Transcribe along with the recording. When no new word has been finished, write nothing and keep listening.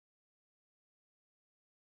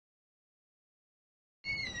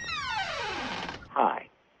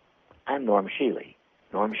I'm Norm Shealy.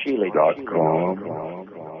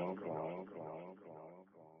 NormShealy.com.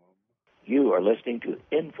 You are listening to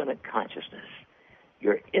Infinite Consciousness,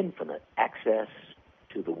 your infinite access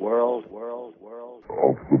to the world of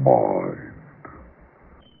the mind.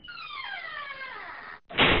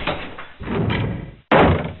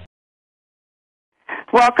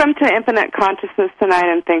 Welcome to Infinite Consciousness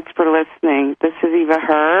tonight, and thanks for listening. This is Eva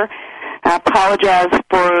Herr. I apologize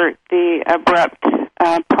for the abrupt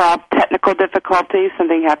technical difficulties.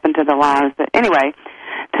 Something happened to the lines. But anyway,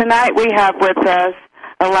 tonight we have with us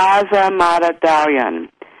Eliza Mata-Dalian,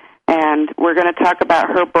 and we're going to talk about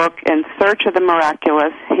her book, In Search of the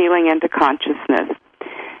Miraculous, Healing into Consciousness.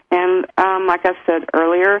 And like I said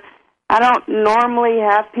earlier, I don't normally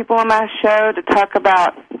have people on my show to talk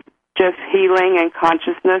about just healing and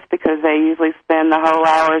consciousness because they usually spend the whole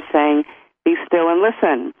hour saying, be still and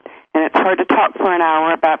listen. And it's hard to talk for an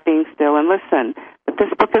hour about being still and listen. But this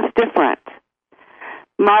book is different.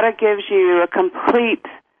 Mata gives you a complete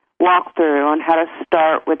walkthrough on how to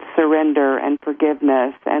start with surrender and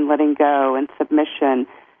forgiveness and letting go and submission,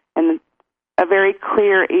 and a very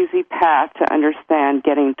clear, easy path to understand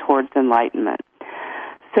getting towards enlightenment.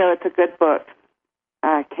 So it's a good book.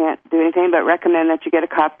 I can't do anything but recommend that you get a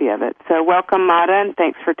copy of it. So welcome, Mata, and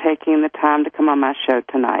thanks for taking the time to come on my show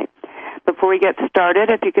tonight. Before we get started,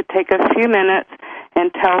 if you could take a few minutes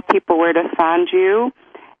and tell people where to find you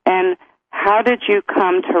and how did you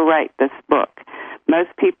come to write this book?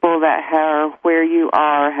 Most people that are where you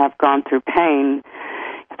are have gone through pain.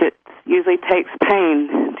 It usually takes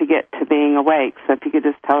pain to get to being awake. So if you could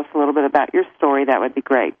just tell us a little bit about your story, that would be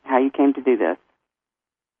great, how you came to do this.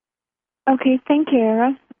 Okay, thank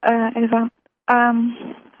you, Eva.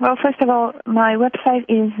 Well, first of all, my website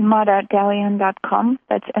is Mata-Dalian.com.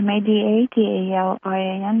 That's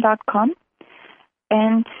Mada-Dalian.com.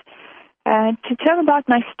 And to tell about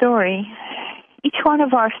my story, each one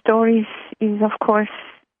of our stories is, of course,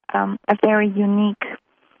 a very unique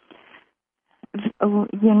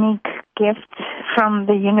gift from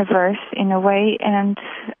the universe in a way. And,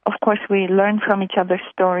 of course, we learn from each other's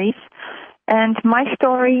stories. And my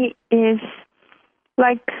story is,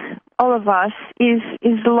 like all of us, is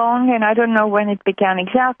long, and I don't know when it began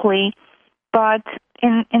exactly, but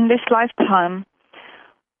in this lifetime,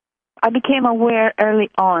 I became aware early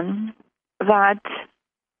on that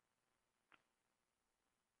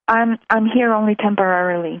I'm here only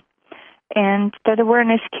temporarily, and that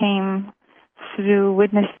awareness came through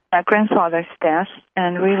witnessing my grandfather's death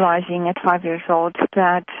and realizing at 5 years old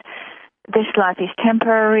that this life is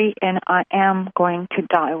temporary and I am going to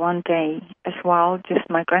die one day as well. Just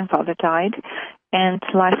my grandfather died and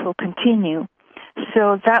life will continue.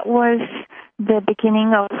 So that was the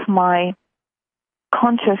beginning of my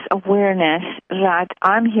conscious awareness that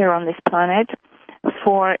I'm here on this planet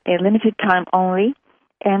for a limited time only.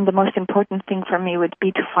 And the most important thing for me would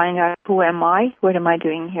be to find out who am I, what am I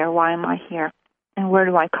doing here, why am I here, and where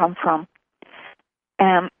do I come from.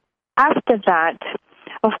 After that,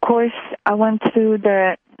 of course, I went through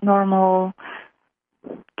the normal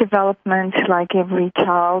development like every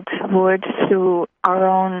child would, through our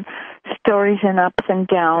own stories and ups and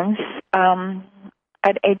downs.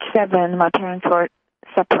 At age 7, my parents were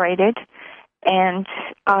separated, and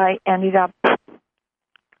I ended up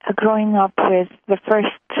growing up with the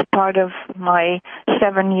first part of my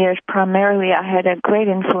 7 years. Primarily, I had a great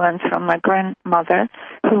influence from my grandmother,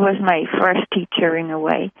 who was my first teacher in a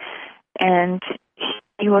way. And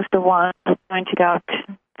he was the one who pointed out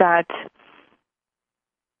that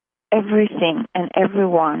everything and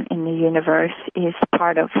everyone in the universe is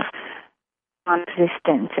part of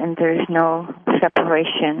existence, and there is no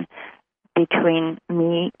separation between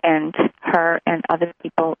me and her and other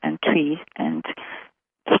people and trees and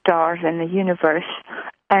stars and the universe.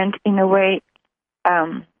 And in a way,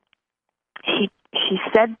 she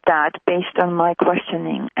said that based on my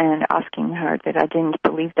questioning and asking her that I didn't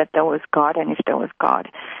believe that there was God, and if there was God,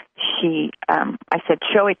 I said,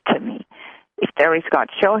 show it to me. If there is God,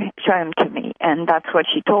 show him to me. And that's what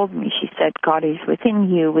she told me. She said, God is within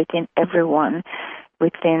you, within everyone,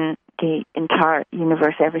 within the entire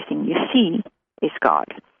universe. Everything you see is God.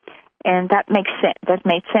 And that makes sense. That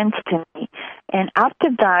made sense to me. And after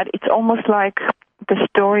that, it's almost like the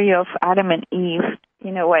story of Adam and Eve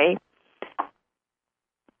in a way.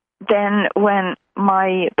 Then when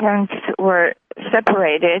my parents were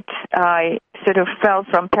separated, I sort of fell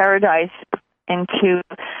from paradise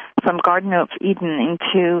from Garden of Eden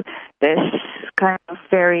into this kind of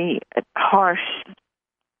very harsh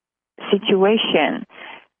situation.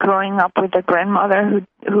 Growing up with a grandmother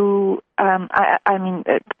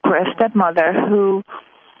a stepmother who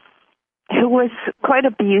who was quite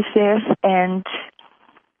abusive and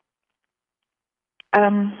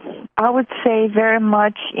I would say very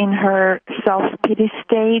much in her self-pity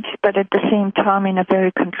stage, but at the same time in a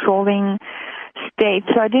very controlling state.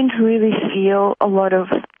 So I didn't really feel a lot of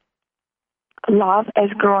love as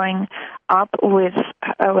growing up with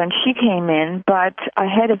when she came in, but I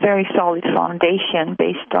had a very solid foundation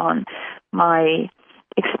based on my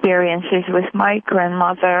experiences with my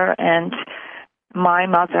grandmother and my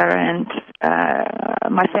mother and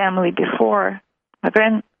my family before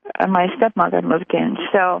my stepmother moved in.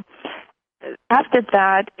 So after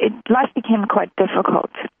that, life became quite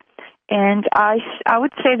difficult. And I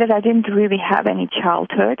would say that I didn't really have any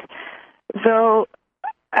childhood, though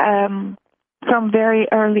from very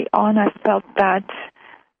early on I felt that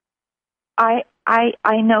I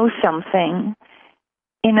know something,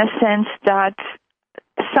 in a sense that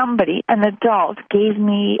somebody, an adult, gave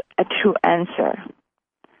me a true answer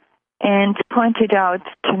and pointed out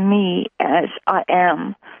to me as I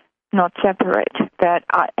am not separate, that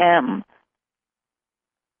I am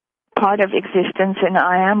part of existence and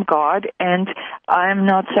I am God and I am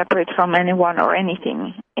not separate from anyone or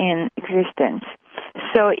anything in existence.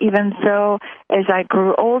 So even though as I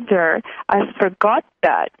grew older, I forgot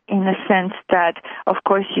that in the sense that, of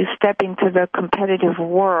course, you step into the competitive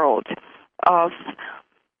world of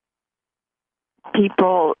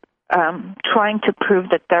people trying to prove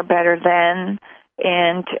that they're better than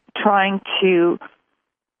and trying to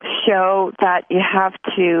show that you have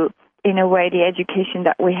to, in a way, the education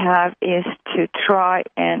that we have is to try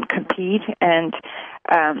and compete and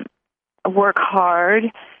work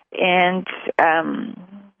hard and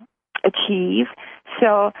achieve.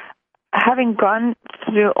 So having gone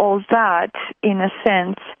through all that, in a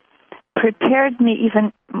sense, prepared me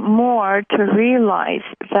even more to realize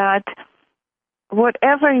that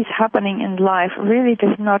whatever is happening in life really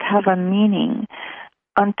does not have a meaning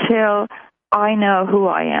until I know who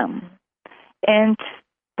I am. And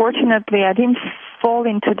fortunately, I didn't fall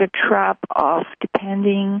into the trap of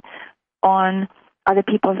depending on other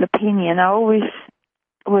people's opinion. I always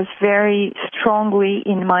was very strongly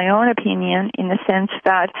in my own opinion, in the sense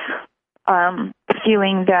that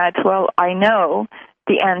feeling that, well, I know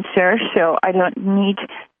the answer, so I don't need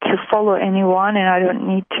to follow anyone and I don't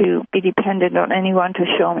need to be dependent on anyone to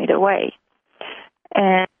show me the way.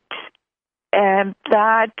 And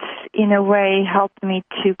that, in a way, helped me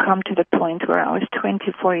to come to the point where I was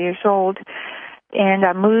 24 years old, and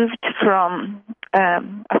I moved from,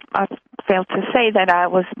 I failed to say that I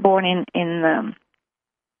was born in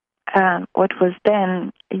what was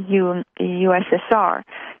then USSR.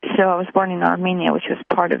 So I was born in Armenia, which was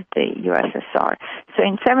part of the USSR. So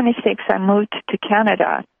in 1976, I moved to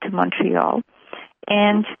Canada, to Montreal,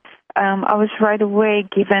 and I was right away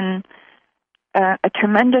given a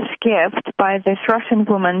tremendous gift by this Russian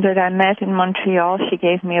woman that I met in Montreal. She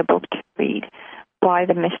gave me a book to read by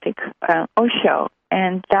the mystic Osho,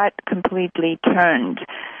 and that completely turned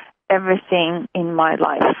everything in my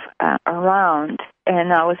life around.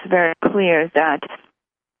 And I was very clear that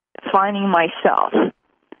finding myself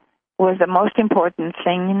was the most important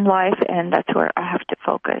thing in life, and that's where I have to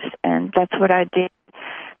focus. And that's what I did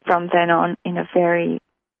from then on in a very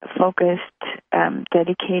focused,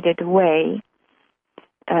 dedicated way,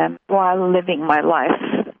 while living my life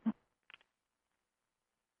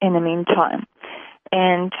in the meantime.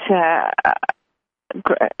 And I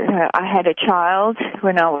had a child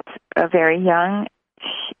when I was very young.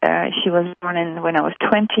 She was born when I was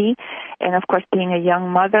 20, and of course, being a young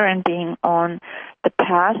mother and being on the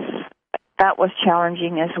path, that was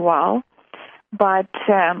challenging as well. But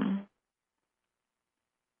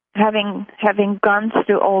having gone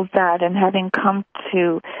through all that and having come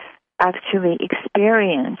to actually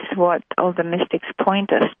experience what all the mystics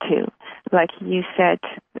point us to, like you said,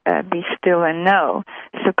 be still and know.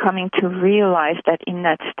 So coming to realize that in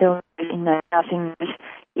that stillness, in that nothingness,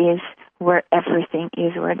 is where everything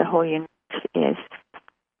is, where the whole universe is,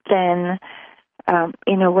 then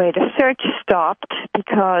in a way the search stopped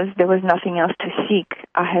because there was nothing else to seek.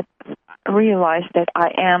 I had realized that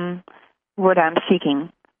I am what I'm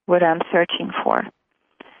seeking, what I'm searching for.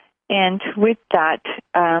 And with that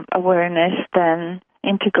awareness, then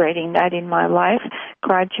integrating that in my life,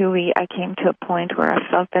 gradually I came to a point where I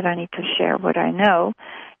felt that I need to share what I know.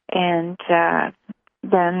 And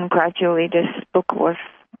then gradually this book was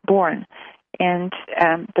born. And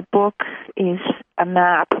the book is a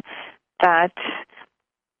map that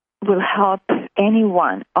will help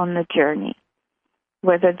anyone on the journey,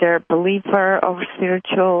 whether they're a believer or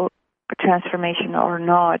spiritual transformation or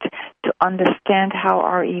not, to understand how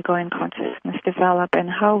our ego and consciousness develop and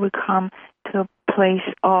how we come to a place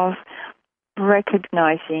of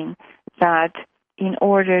recognizing that in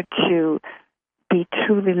order to be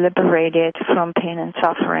truly liberated from pain and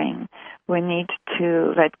suffering, we need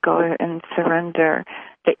to let go and surrender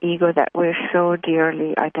the ego that we're so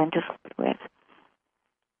dearly identified with.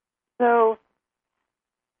 So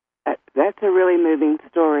that's a really moving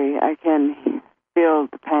story. I can feel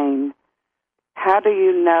the pain. How do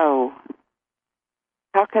you know?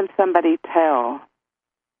 How can somebody tell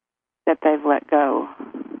that they've let go?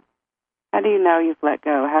 How do you know you've let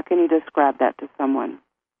go? How can you describe that to someone?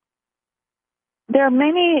 There are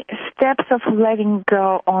many steps of letting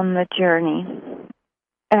go on the journey.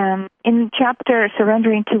 In the chapter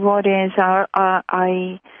Surrendering to What Is,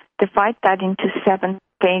 I divide that into 7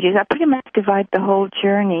 stages. I pretty much divide the whole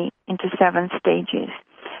journey into 7 stages.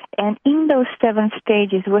 And in those 7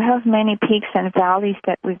 stages, we have many peaks and valleys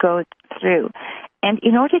that we go through. And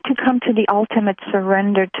in order to come to the ultimate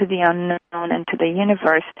surrender to the unknown and to the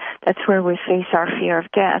universe, that's where we face our fear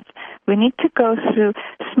of death, we need to go through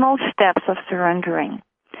small steps of surrendering.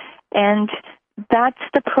 And that's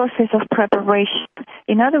the process of preparation.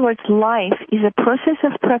 In other words, life is a process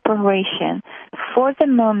of preparation for the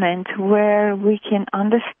moment where we can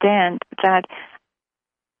understand that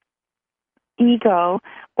ego,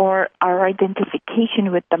 or our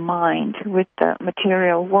identification with the mind, with the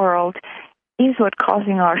material world, is what's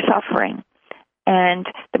causing our suffering. And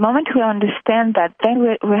the moment we understand that, then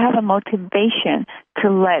we have a motivation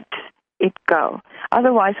to let it go.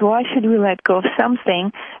 Otherwise, why should we let go of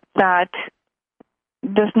something that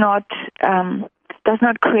does not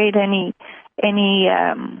create any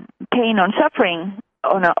pain or suffering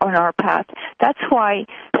on our path? That's why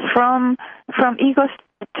from ego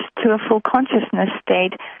to a full consciousness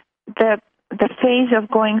state, the phase of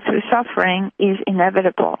going through suffering is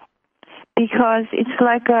inevitable, because it's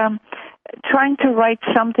like trying to write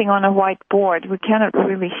something on a whiteboard. We cannot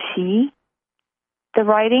really see the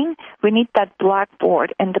writing. We need that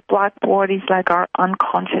blackboard, and the blackboard is like our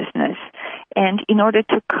unconsciousness. And in order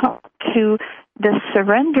to come to the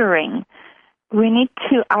surrendering, we need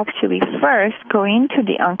to actually first go into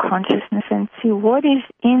the unconsciousness and see what is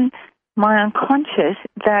in my unconscious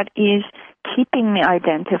that is keeping me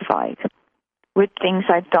identified with things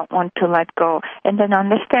I don't want to let go, and then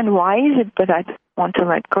understand why is it that I don't want to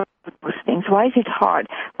let go of those things. Why is it hard?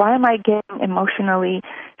 Why am I getting emotionally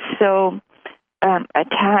so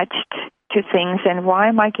attached to things, and why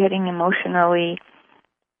am I getting emotionally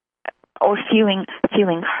or feeling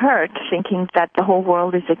hurt, thinking that the whole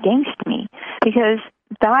world is against me? Because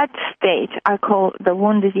that state I call the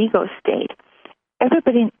wounded ego state.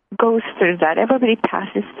 Everybody goes through that. Everybody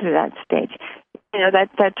passes through that stage. You know,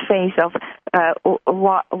 that phase of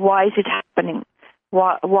why is it happening?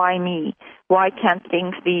 Why me? Why can't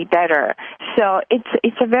things be better? So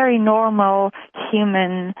it's a very normal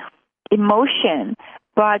human emotion.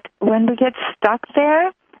 But when we get stuck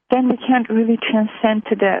there, then we can't really transcend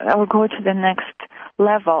or go to the next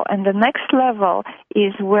level. And the next level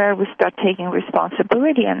is where we start taking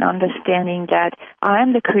responsibility and understanding that I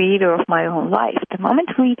am the creator of my own life. The moment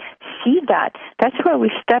we see that, that's where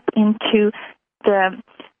we step into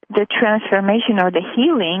the transformation or the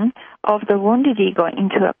healing of the wounded ego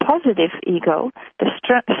into a positive ego, the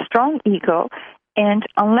strong ego. And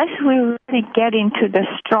unless we really get into the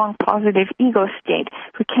strong positive ego state,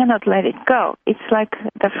 we cannot let it go. It's like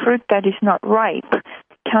the fruit that is not ripe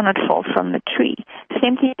cannot fall from the tree.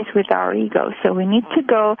 Same thing is with our ego. So we need to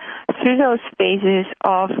go through those phases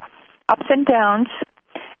of ups and downs.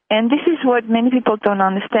 And this is what many people don't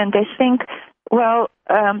understand. They think, well,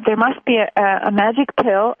 there must be a magic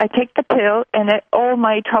pill. I take the pill and all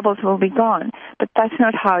my troubles will be gone. But that's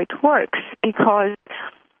not how it works, because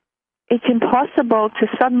it's impossible to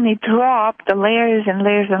suddenly drop the layers and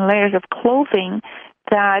layers and layers of clothing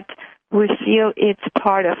that we feel it's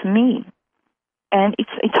part of me. And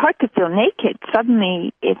it's hard to feel naked.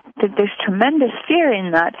 Suddenly, there's tremendous fear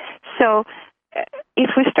in that. So if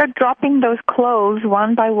we start dropping those clothes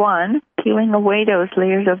one by one, peeling away those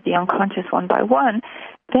layers of the unconscious one by one,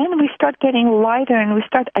 then we start getting lighter and we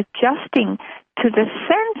start adjusting to the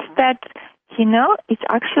sense that, you know, it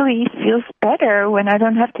actually feels better when I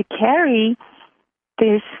don't have to carry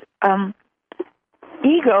this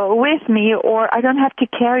ego with me, or I don't have to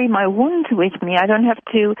carry my wounds with me. I don't have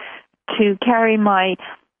to carry my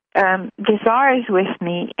desires with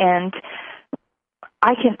me, and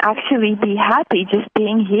I can actually be happy just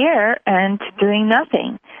being here and doing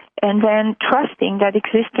nothing, and then trusting that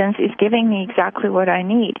existence is giving me exactly what I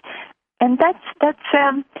need. And that's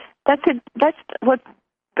what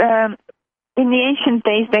in the ancient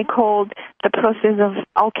days they called the process of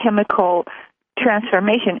alchemical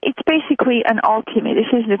transformation. It's basically an alchemy.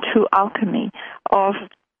 This is the true alchemy of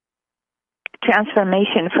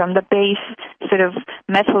transformation from the base sort of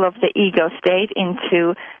metal of the ego state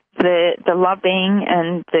into the loving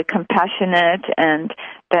and the compassionate and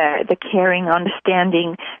the caring,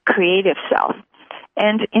 understanding, creative self.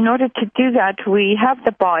 And in order to do that, we have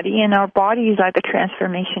the body, and our body is like a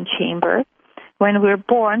transformation chamber. When we're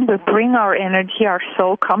born, we bring our energy, our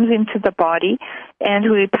soul comes into the body, and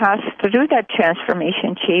we pass through that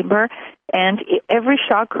transformation chamber. And every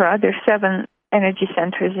chakra, there's 7 energy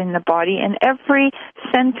centers in the body, and every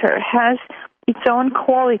center has its own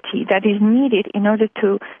quality that is needed in order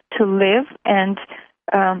to live and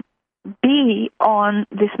be on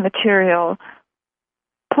this material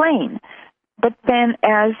plane. But then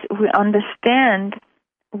as we understand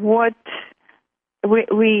what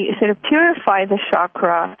we sort of purify the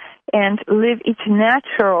chakra and live its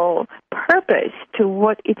natural purpose to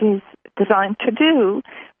what it is designed to do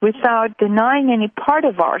without denying any part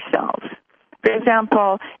of ourselves. For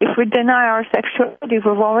example, if we deny our sexuality, we've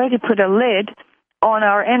already put a lid on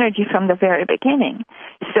our energy from the very beginning.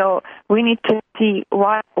 So we need to see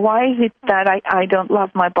why is it that I don't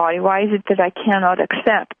love my body? Why is it that I cannot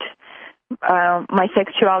accept my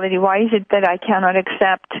sexuality? Why is it that I cannot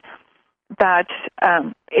accept that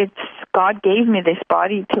it's God gave me this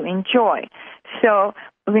body to enjoy? So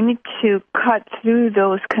we need to cut through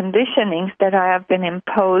those conditionings that I have been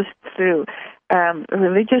imposed through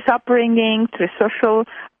religious upbringing, through social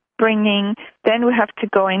upbringing. Then we have to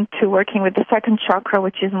go into working with the second chakra,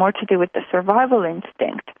 which is more to do with the survival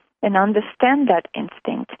instinct, and understand that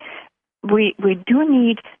instinct. We do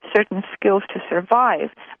need certain skills to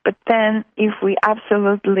survive, but then if we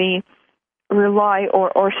absolutely rely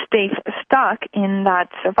or stay stuck in that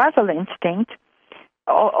survival instinct,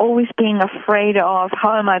 always being afraid of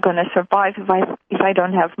how am I going to survive if I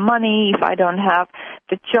don't have money, if I don't have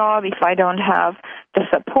the job, if I don't have the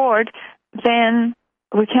support, then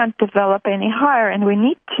we can't develop any higher. And we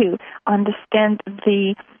need to understand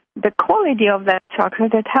the quality of that chakra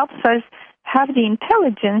that helps us have the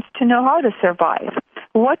intelligence to know how to survive,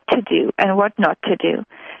 what to do and what not to do.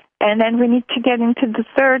 And then we need to get into the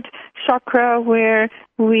third chakra where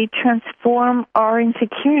we transform our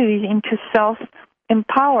insecurities into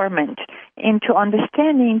self-empowerment, into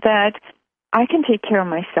understanding that I can take care of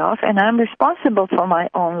myself and I'm responsible for my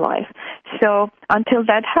own life. So until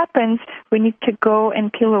that happens, we need to go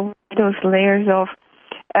and peel away those layers of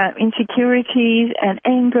insecurities and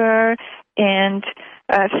anger and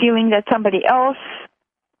feeling that somebody else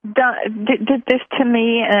did this to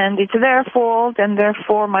me and it's their fault and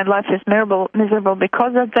therefore my life is miserable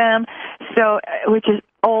because of them. So, which is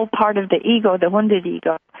all part of the ego, the wounded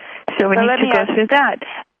ego. So we need to go through that.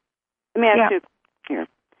 Let me ask you here.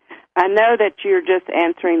 I know that you're just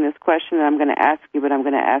answering this question that I'm going to ask you, but I'm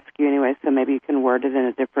going to ask you anyway, so maybe you can word it in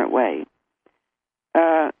a different way.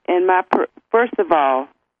 First of all,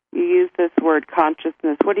 you use this word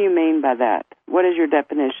consciousness. What do you mean by that? What is your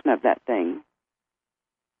definition of that thing?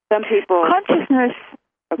 Some people... Consciousness,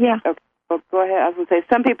 okay, yeah. Okay, well, go ahead. I was going to say,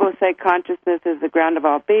 some people say consciousness is the ground of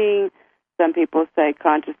all being. Some people say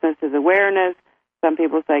consciousness is awareness. Some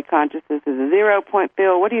people say consciousness is a 0-point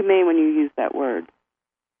field. What do you mean when you use that word?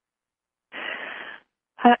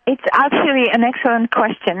 It's actually an excellent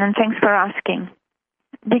question, and thanks for asking.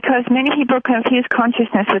 Because many people confuse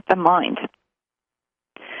consciousness with the mind.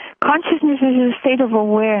 Consciousness is a state of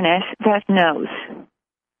awareness that knows.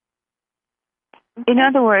 In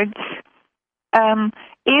other words,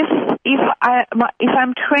 if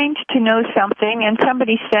I'm trained to know something and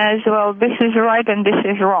somebody says, well, this is right and this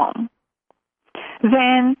is wrong,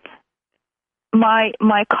 then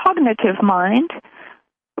my cognitive mind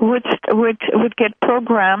would get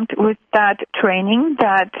programmed with that training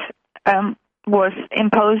that was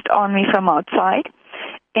imposed on me from outside,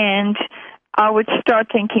 and I would start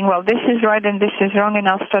thinking, well, this is right and this is wrong, and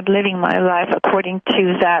I'll start living my life according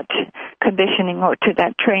to that conditioning or to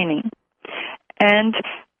that training. And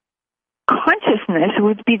consciousness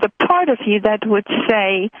would be the part of you that would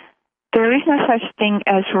say, there is no such thing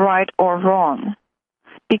as right or wrong,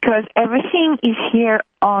 because everything is here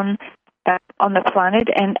on the planet,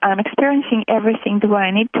 and I'm experiencing everything the way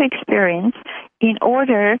I need to experience in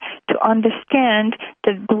order to understand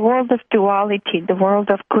the world of duality, the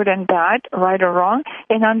world of good and bad, right or wrong,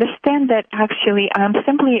 and understand that actually I'm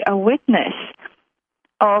simply a witness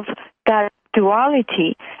of that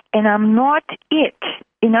duality, and I'm not it.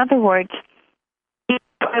 In other words, if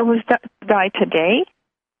I was to die today,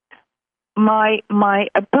 my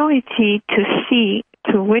ability to see,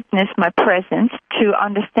 to witness my presence, to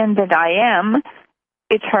understand that I am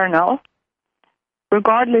eternal,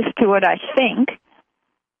 regardless to what I think,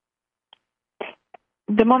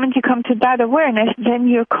 the moment you come to that awareness, then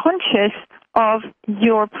you're conscious of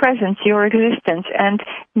your presence, your existence, and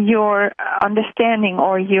your understanding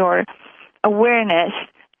or your awareness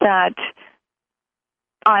that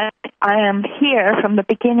I am here from the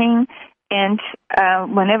beginning and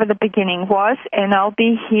whenever the beginning was, and I'll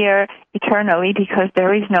be here eternally because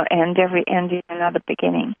there is no end. Every end is another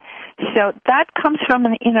beginning. So that comes from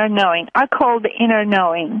an inner knowing. I call the inner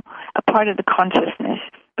knowing a part of the consciousness.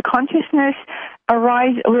 The consciousness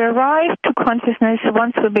we arrive to consciousness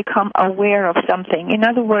once we become aware of something. In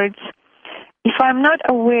other words, if I'm not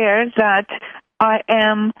aware that I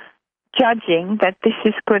am judging that this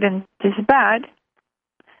is good and this is bad,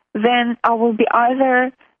 then I will be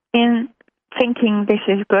either in thinking this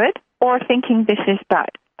is good or thinking this is bad.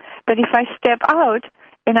 But if I step out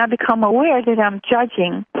and I become aware that I'm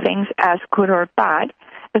judging things as good or bad,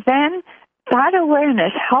 then that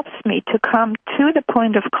awareness helps me to come to the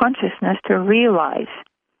point of consciousness to realize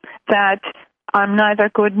that I'm neither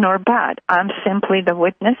good nor bad. I'm simply the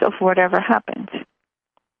witness of whatever happens.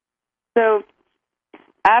 So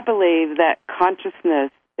I believe that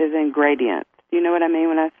consciousness is in gradients. Do you know what I mean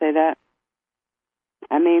when I say that?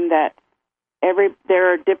 I mean that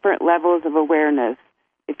there are different levels of awareness.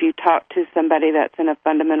 If you talk to somebody that's in a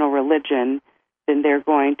fundamental religion, then they're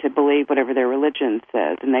going to believe whatever their religion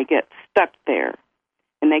says, and they get stuck there.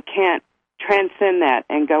 And they can't transcend that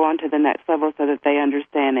and go on to the next level so that they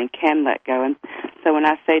understand and can let go. And so when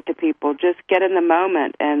I say to people, just get in the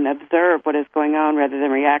moment and observe what is going on rather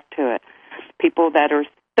than react to it, people that are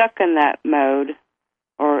stuck in that mode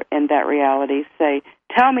or in that reality say,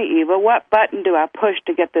 tell me, Eva, what button do I push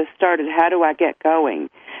to get this started? How do I get going?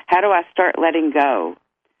 How do I start letting go?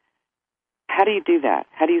 How do you do that?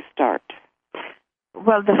 How do you start?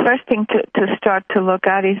 Well, the first thing to start to look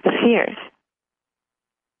at is the fears.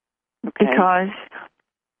 Okay.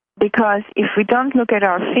 Because if we don't look at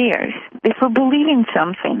our fears, if we believe in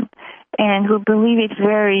something and we believe it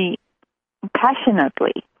very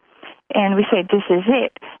passionately, and we say this is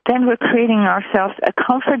it, then we're creating ourselves a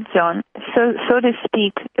comfort zone, so to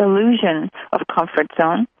speak, illusion of comfort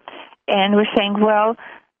zone, and we're saying, well,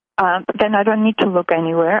 then I don't need to look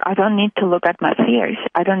anywhere. I don't need to look at my fears.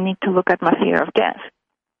 I don't need to look at my fear of death.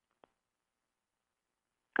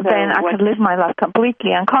 So then I could live my life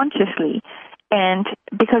completely unconsciously. And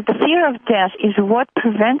because the fear of death is what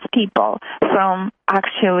prevents people from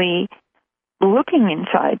actually looking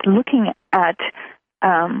inside, looking at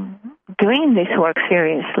doing this work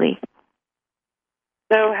seriously.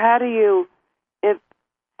 So how do you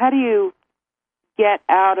get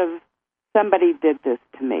out of somebody did this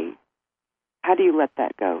to me? How do you let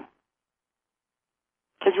that go?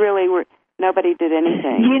 Because really, nobody did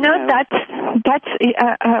anything. You know, that's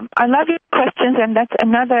I love your questions, and that's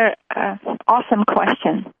another awesome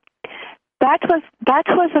question. That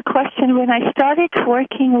was a question when I started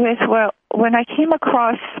working with, when I came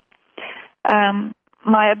across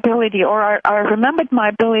my ability, or I remembered my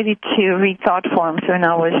ability to read thought forms when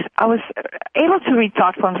I was able to read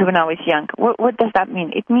thought forms when I was young. What does that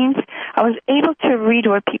mean? It means I was able to read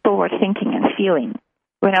what people were thinking and feeling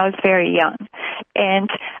when I was very young. And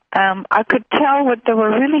I could tell what they were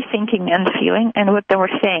really thinking and feeling and what they were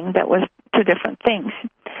saying. That was two different things.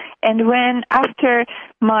 And when, after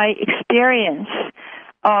my experience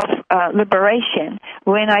of liberation,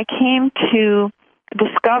 when I came to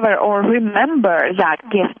discover or remember that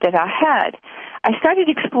gift that I had, I started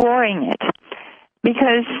exploring it.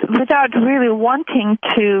 Because without really wanting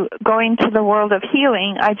to go into the world of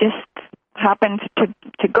healing, I just happened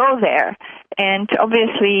to go there. And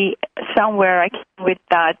obviously, somewhere I came with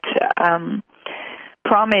that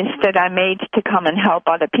promise that I made to come and help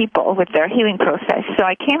other people with their healing process. So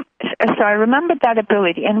I remembered that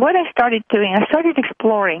ability. And what I started doing, I started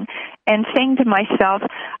exploring and saying to myself,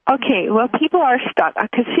 okay, well, people are stuck. I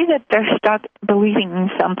could see that they're stuck believing in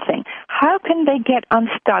something. How can they get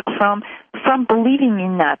unstuck from believing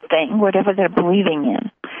in that thing, whatever they're believing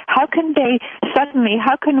in? How can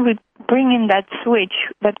we bring in that switch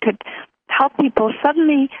that could help people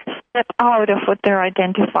suddenly step out of what they're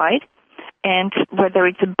identified, and whether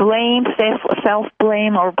it's blame,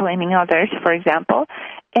 self-blame, or blaming others, for example,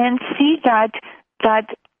 and see that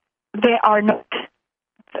they are not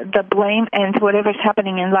the blame, and whatever's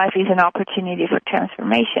happening in life is an opportunity for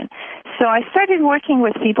transformation. So I started working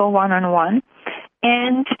with people one-on-one,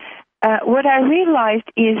 and what I realized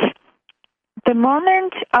is the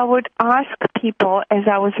moment I would ask people, as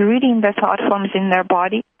I was reading the thought forms in their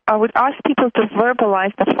body, I would ask people to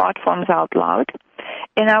verbalize the thought forms out loud,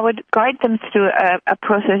 and I would guide them through a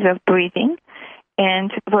process of breathing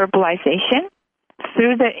and verbalization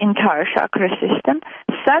through the entire chakra system,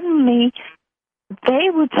 suddenly they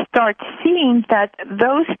would start seeing that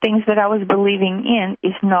those things that I was believing in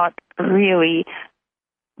is not really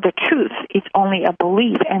the truth. It's only a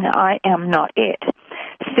belief, and I am not it.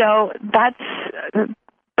 So that's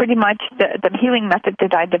pretty much the healing method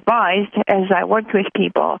that I devised as I worked with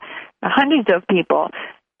people, hundreds of people,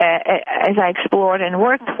 as I explored and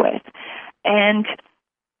worked with. And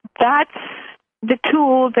that's the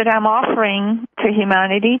tool that I'm offering to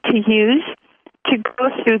humanity to use to go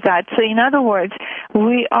through that. So in other words,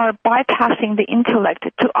 we are bypassing the intellect.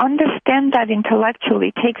 To understand that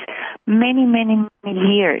intellectually takes many, many,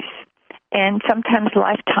 many years, and sometimes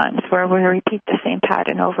lifetimes, where we repeat the same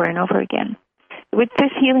pattern over and over again. With this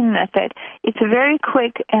healing method, it's very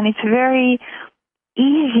quick and it's very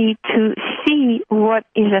easy to see what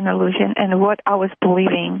is an illusion and what I was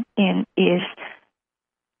believing in is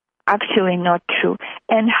actually not true.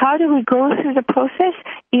 And how do we go through the process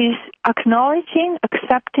is acknowledging,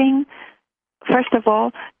 accepting, first of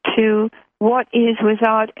all, to what is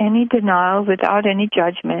without any denial, without any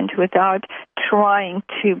judgment, without trying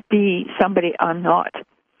to be somebody I'm not.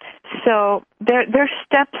 So there's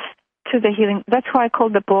steps to the healing. That's why I call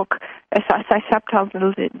the book, as I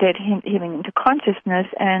subtitled it, Healing into Consciousness.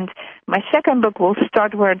 And my second book will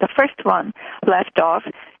start where the first one left off.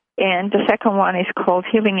 And the second one is called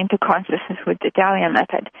Healing into Consciousness with the Dahlia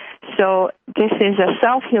Method. So this is a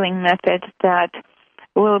self-healing method that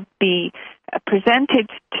will be presented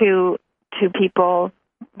to people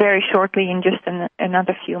very shortly in just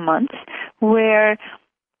another few months, where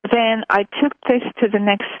then I took this to the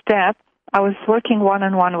next step. I was working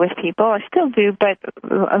one-on-one with people. I still do, but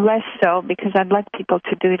less so because I'd like people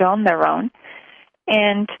to do it on their own.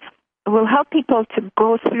 And will help people to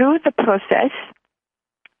go through the process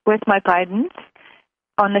with my guidance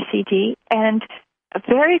on the CD and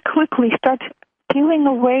very quickly start peeling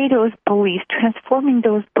away those beliefs, transforming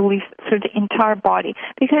those beliefs through the entire body.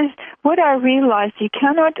 Because what I realized, you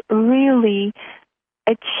cannot really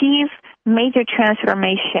achieve major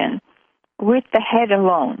transformation with the head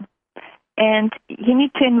alone. And you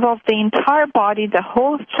need to involve the entire body, the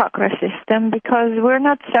whole chakra system, because we're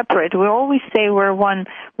not separate. We always say we're one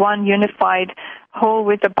unified whole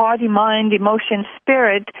with the body, mind, emotion,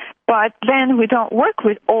 spirit, but then we don't work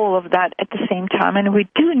with all of that at the same time. And we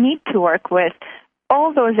do need to work with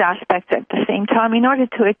all those aspects at the same time in order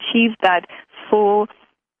to achieve that full,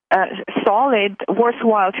 solid,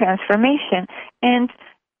 worthwhile transformation. And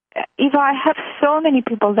Eva, I have so many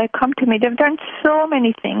people that come to me. They've done so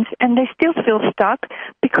many things, and they still feel stuck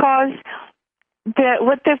because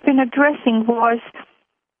what they've been addressing was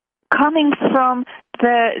coming from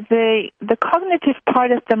the cognitive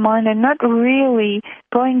part of the mind and not really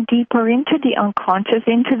going deeper into the unconscious,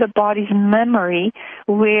 into the body's memory,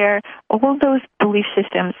 where all those belief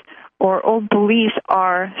systems or old beliefs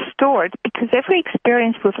are stored. Because every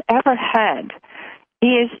experience we've ever had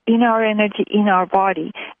is in our energy, in our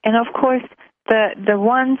body. And of course, the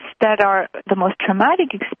ones that are the most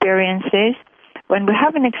traumatic experiences, when we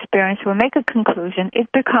have an experience, we make a conclusion, it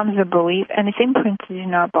becomes a belief, and it's imprinted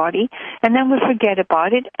in our body, and then we forget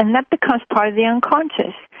about it, and that becomes part of the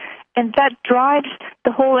unconscious. And that drives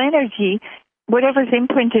the whole energy, whatever's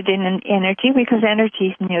imprinted in an energy, because energy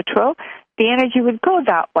is neutral, the energy would go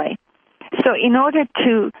that way. So in order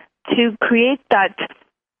to create that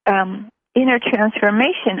inner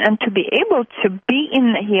transformation and to be able to be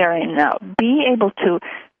in the here and now, be able to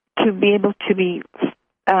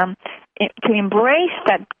embrace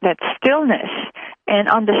that stillness and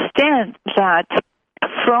understand that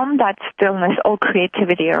from that stillness all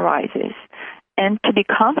creativity arises, and to be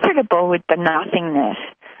comfortable with the nothingness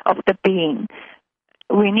of the being,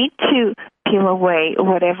 we need to peel away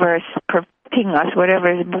whatever is preventing us,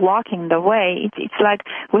 whatever is blocking the way. It's like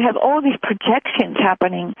we have all these projections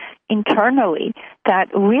happening internally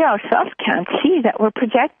that we ourselves can't see, that we're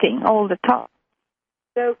projecting all the time.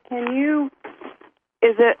 So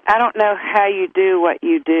I don't know how you do what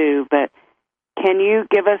you do, but can you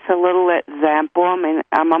give us a little example? I mean,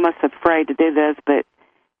 I'm almost afraid to do this, but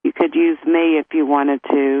you could use me if you wanted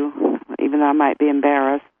to, even though I might be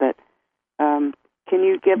embarrassed, but can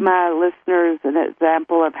you give my listeners an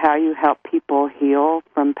example of how you help people heal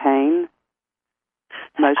from pain?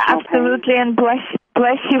 Absolutely, pain? And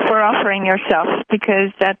bless you for offering yourself,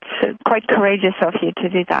 because that's quite courageous of you to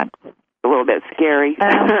do that. A little bit scary.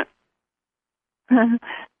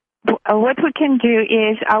 What we can do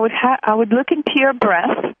is I would look into your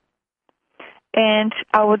breath, and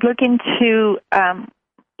I would look into.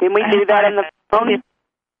 Can we do that on the phone?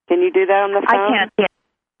 Can you do that on the phone? I can. Yeah.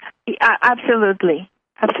 Absolutely.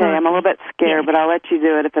 Okay, I'm a little bit scared, but I'll let you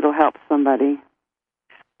do it if it'll help somebody.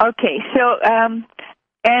 Okay, so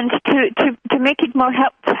and to make it more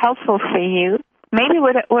helpful for you, maybe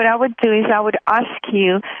what I would do is I would ask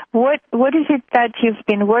you what is it that you've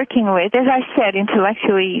been working with? As I said,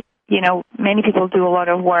 intellectually, many people do a lot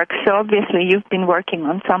of work, so obviously you've been working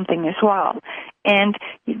on something as well, and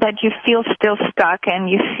that you feel still stuck, and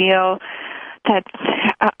you feel that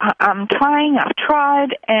I've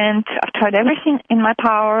tried everything in my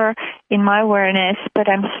power, in my awareness, but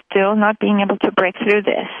I'm still not being able to break through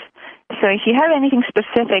this. So if you have anything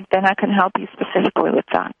specific, then I can help you specifically with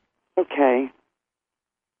that. Okay.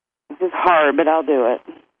 This is hard, but I'll do it.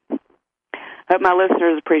 Hope my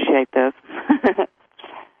listeners appreciate this.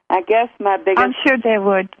 I guess my biggest... I'm sure they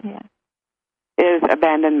would, yeah. ...is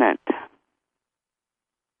abandonment.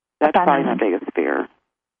 That's probably my biggest fear.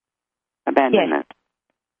 Abandonment. Yes.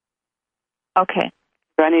 Okay.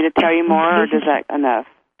 Do I need to tell you more, or is that enough?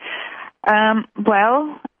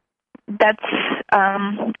 Well, that's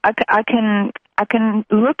I can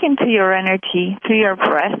look into your energy through your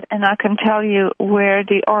breath, and I can tell you where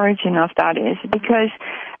the origin of that is. Because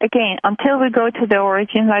again, until we go to the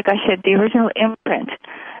origin, like I said, the original imprint,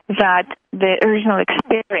 that the original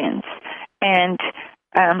experience, and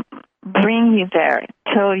bring you there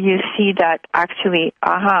till you see that actually,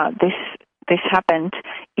 this happened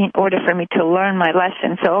in order for me to learn my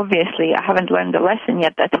lesson. So obviously I haven't learned the lesson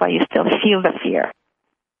yet. That's why you still feel the fear.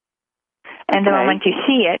 And the moment you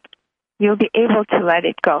see it, you'll be able to let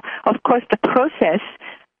it go. Of course, the process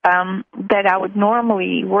that I would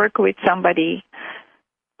normally work with somebody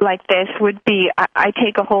like this would be, I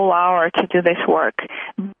take a whole hour to do this work.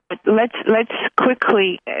 But let's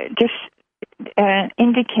quickly just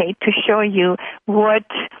indicate to show you what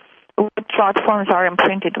thought forms are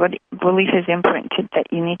imprinted, what belief is imprinted that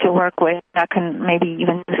you need to work with. I can maybe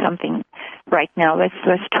even do something right now. Let's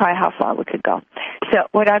try how far we could go. So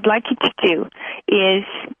what I'd like you to do is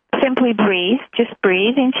simply breathe. Just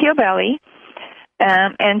breathe into your belly.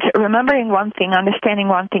 And remembering one thing, understanding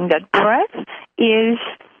one thing, that breath is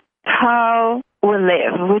how we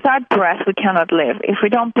live. Without breath, we cannot live. If we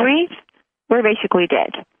don't breathe, we're basically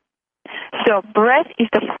dead. So breath is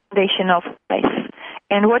the foundation of life.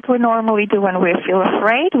 And what we normally do when we feel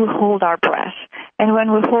afraid, we hold our breath. And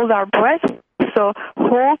when we hold our breath, so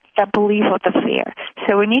hold the belief of the fear.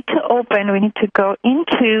 So we need to go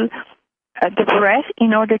into the breath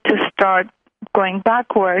in order to start going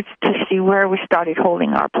backwards to see where we started holding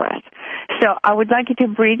our breath. So I would like you to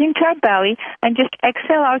breathe into our belly and just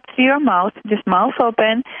exhale out through your mouth, just mouth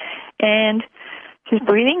open, and just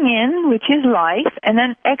breathing in, which is life, and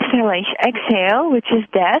then exhale, which is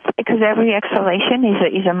death, because every exhalation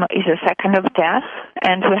is a second of death,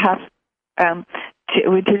 and we have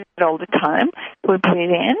we do it all the time. We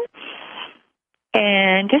breathe in,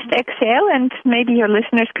 and just exhale, and maybe your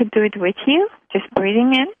listeners could do it with you. Just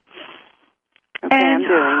breathing in, okay, and I'm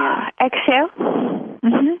doing it. Exhale,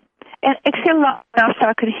 and exhale now so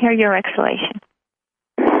I could hear your exhalation.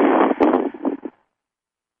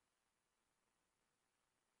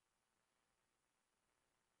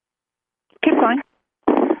 Keep going.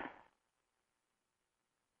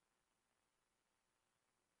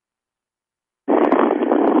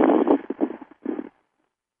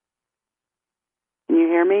 Can you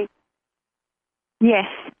hear me? Yes.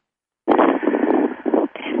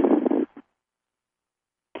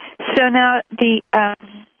 So now the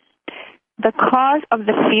cause of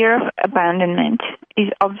the fear of abandonment is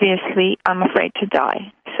obviously I'm afraid to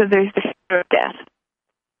die. So there's the fear of death,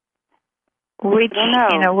 which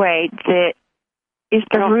in a way is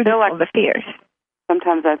the root of the fears.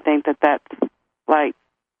 Sometimes I think that's like,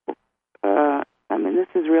 this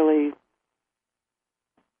is really,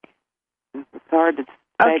 it's hard to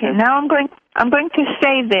say. Okay, now I'm going to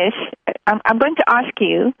say this. I'm going to ask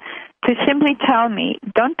you to simply tell me,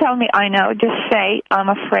 don't tell me I know, just say I'm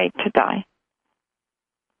afraid to die.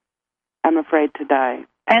 I'm afraid to die.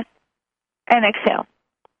 And exhale.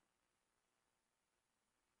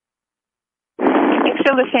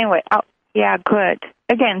 Exhale the same way. Oh, yeah, good.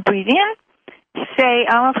 Again, breathe in, say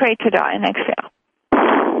I'm afraid to die, and exhale.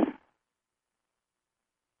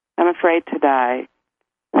 I'm afraid to die.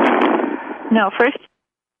 No, first.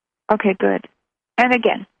 Okay, good. And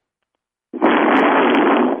again.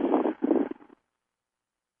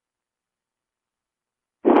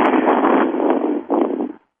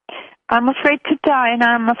 I'm afraid to die, and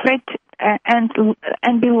I'm afraid to,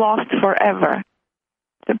 and be lost forever.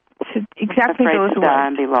 So exactly afraid those to words. Die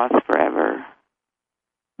and be lost forever.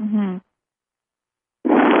 Mm-hmm.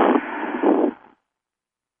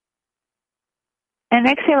 And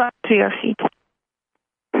exhale out to your feet.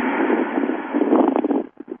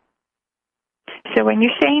 So when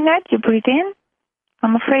you're saying that, you breathe in,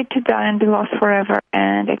 I'm afraid to die and be lost forever,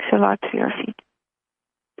 and exhale out to your feet.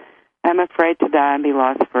 I'm afraid to die and be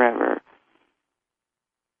lost forever.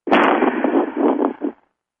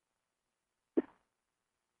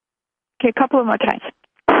 Okay, a couple of more times.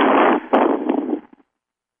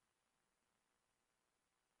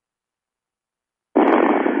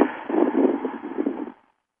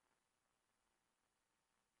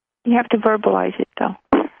 You have to verbalize it, though.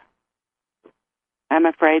 I'm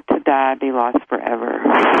afraid to die and be lost forever.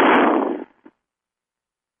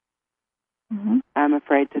 Mm-hmm. I'm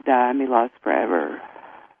afraid to die and be lost forever.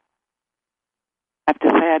 I have to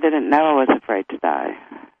say I didn't know I was afraid to die.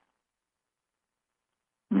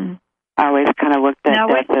 Mm. I always kind of looked at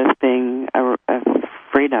death as being a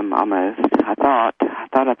freedom, almost. I thought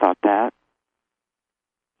that.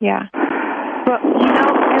 Yeah. Well,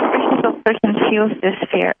 every single person feels this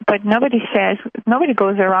fear, but nobody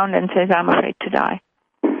goes around and says, I'm afraid to die.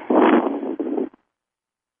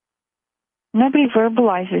 Nobody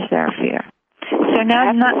verbalizes their fear. So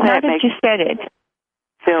now that you said it,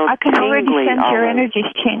 I can already sense your energies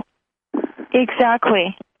change.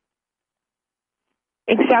 Exactly.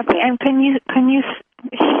 And can you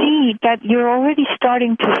see that you're already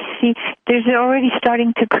starting to see, there's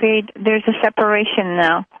a separation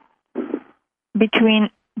now between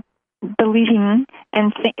believing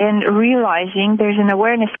and realizing. There's an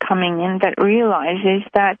awareness coming in that realizes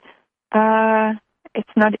that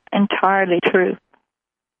it's not entirely true.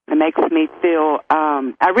 It makes me feel,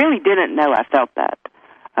 I really didn't know I felt that.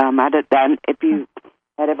 I did that. If you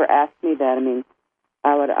had ever asked me that,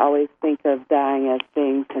 I would always think of dying as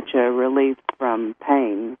being such a relief from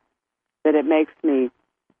pain that it makes me,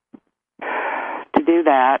 to do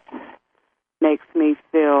that, makes me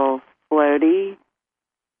feel floaty,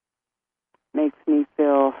 makes me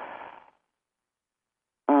feel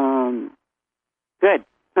good.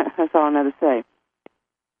 That's all I know to say.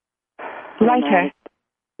 Lighter.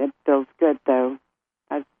 It feels good, though.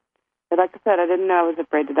 Like I said, I didn't know I was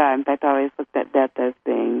afraid to die. In fact, I always looked at death as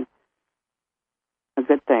being a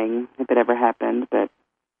good thing, if it ever happened. But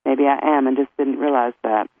maybe I am and just didn't realize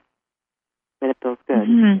that. But it feels good.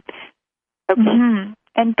 Mm-hmm. Okay. Mm-hmm.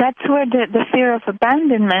 And that's where the fear of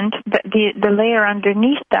abandonment, the layer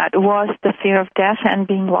underneath that was the fear of death and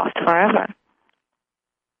being lost forever.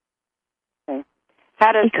 Okay.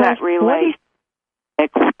 How does that relate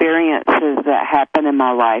experiences that happen in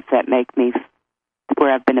my life that make me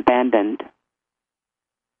where I've been abandoned?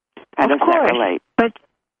 How does that relate? But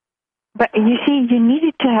you see, you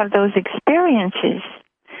needed to have those experiences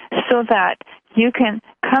so that you can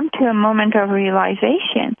come to a moment of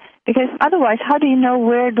realization. Because otherwise, how do you know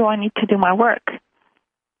where do I need to do my work?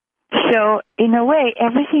 So, in a way,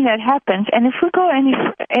 everything that happens, and if we go any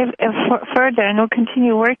further and we'll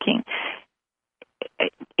continue working,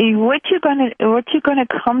 what you're gonna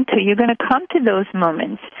come to, you're gonna come to those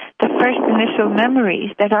moments, the first initial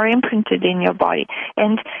memories that are imprinted in your body,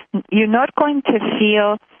 and you're not going to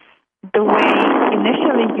feel the way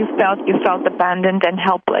initially you felt abandoned and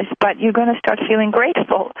helpless, but you're going to start feeling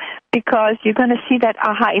grateful because you're going to see that,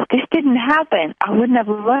 if this didn't happen, I wouldn't have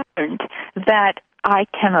learned that I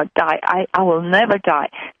cannot die, I will never die,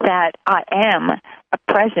 that I am a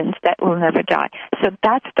presence that will never die. So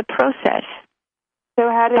that's the process. So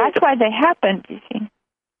that's why they happen, you see.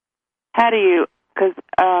 How do you, because,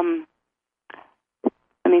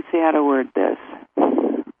 let me see how to word this.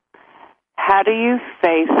 How do you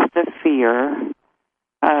face the fear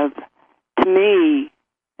of, to me,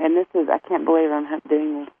 and this is, I can't believe I'm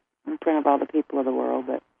doing this in front of all the people of the world,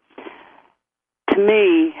 but to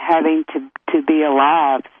me, having to be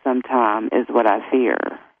alive sometime is what I fear.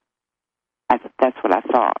 That's what I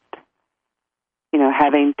thought.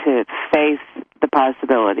 Having to face the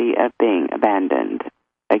possibility of being abandoned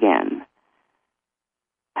again.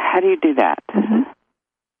 How do you do that? Mm-hmm.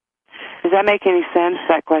 Does that make any sense,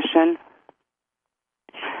 that question?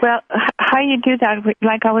 Well, how you do that,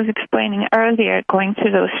 like I was explaining earlier, going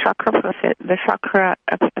through those chakra process, the chakra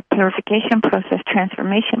purification process,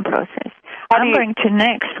 transformation process. I'm going to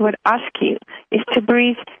next would ask you is to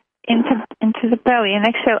breathe into the belly and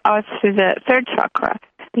exhale out through the third chakra,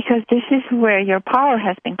 because this is where your power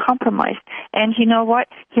has been compromised. And you know what?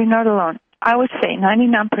 You're not alone. I would say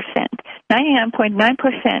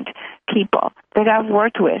 99.9% people that I've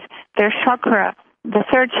worked with, their chakra, the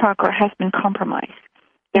third chakra, has been compromised.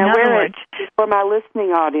 Now, in other words, for my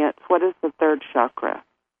listening audience, what is the third chakra?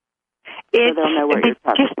 It's so they'll know what you're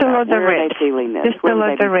talking just below about. the ribs. Just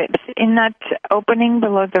below the ribs, in that opening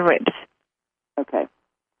below the ribs. Okay.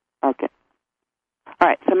 All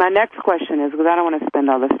right. So my next question is, because I don't want to spend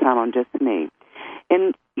all this time on just me.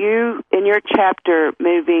 In your chapter,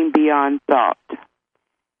 Moving Beyond Thought,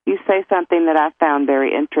 you say something that I found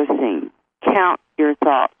very interesting. Count your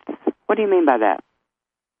thoughts. What do you mean by that?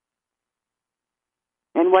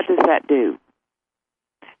 And what does that do?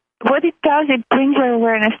 What it does, it brings your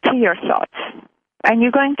awareness to your thoughts. And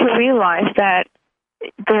you're going to realize that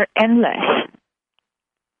they're endless.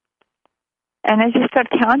 And as you start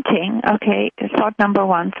counting, okay, thought number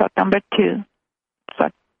 1, thought number 2,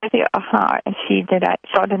 thought, I see that I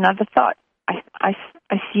thought another thought. I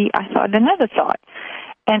thought another thought.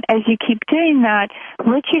 And as you keep doing that,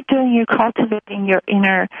 what you're doing, you're cultivating your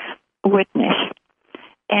inner witness.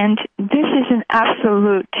 And this is an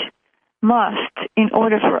absolute must in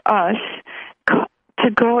order for us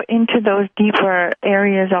to go into those deeper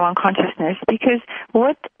areas of unconsciousness. Because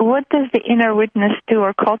what does the inner witness do,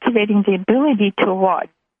 or cultivating the ability to watch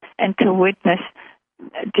and to witness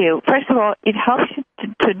do? First of all, it helps you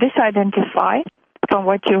to disidentify from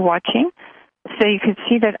what you're watching. So you can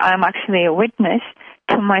see that I'm actually a witness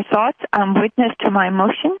to my thoughts, I'm witness to my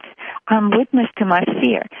emotions, I'm witness to my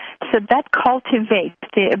fear. So that cultivates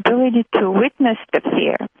the ability to witness the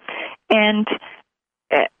fear. And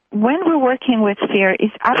when we're working with fear,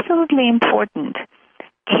 it's absolutely important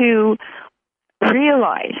to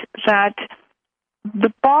realize that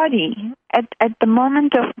the body at the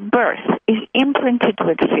moment of birth is imprinted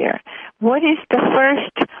with fear. What is the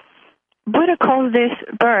first, Buddha calls this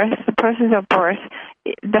birth, the process of birth,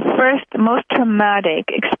 the first most traumatic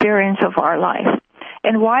experience of our life.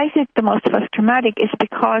 And why is it the most traumatic? Is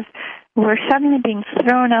because we're suddenly being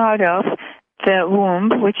thrown out of the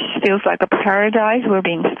womb, which feels like a paradise. We're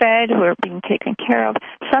being fed, we're being taken care of.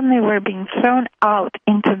 Suddenly we're being thrown out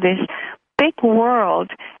into this big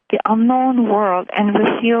world, the unknown world, and we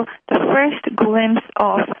feel the first glimpse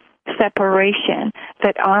of separation,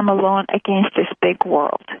 that I'm alone against this big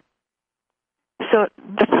world. So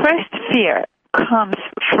the first fear comes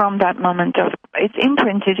from that moment of, it's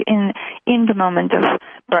imprinted in the moment of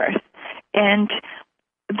birth. And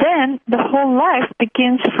then the whole life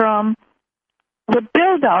begins from, we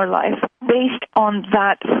build our life based on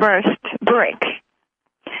that first brick.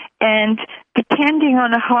 And depending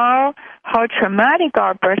on how traumatic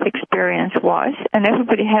our birth experience was, and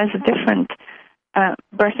everybody has a different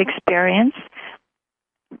birth experience,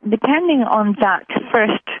 depending on that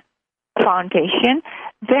first foundation,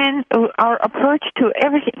 then our approach to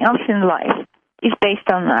everything else in life is based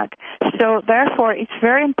on that. So therefore, it's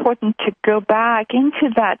very important to go back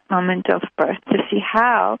into that moment of birth to see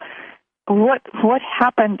what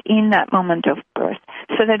happened in that moment of birth,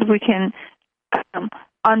 so that we can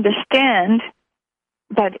understand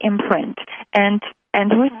that imprint. And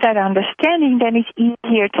with that understanding, then it's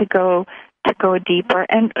easier to go deeper.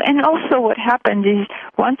 And also what happens is,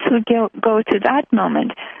 once we go to that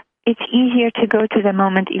moment, it's easier to go to the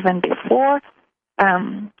moment even before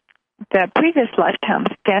the previous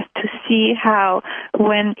lifetime's death, to see how,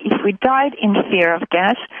 if we died in fear of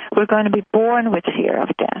death, we're going to be born with fear of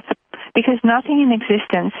death. Because nothing in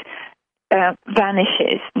existence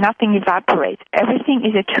vanishes, nothing evaporates. Everything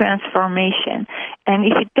is a transformation. And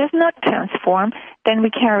if it does not transform, then we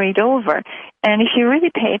carry it over. And if you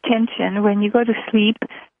really pay attention when you go to sleep,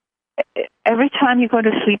 every time you go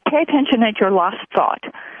to sleep, pay attention at your last thought.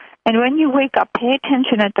 And when you wake up, pay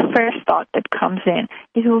attention at the first thought that comes in.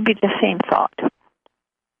 It will be the same thought.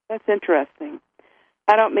 That's interesting.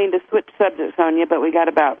 I don't mean to switch subjects on you, but we got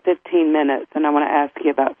about 15 minutes, and I want to ask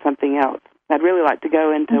you about something else. I'd really like to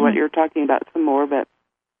go into what you're talking about some more, but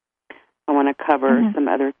I want to cover some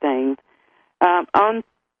other things.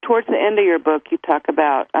 Towards the end of your book, you talk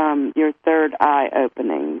about your third eye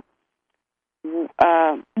opening.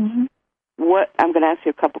 What I'm going to ask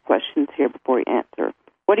you a couple questions here before you answer.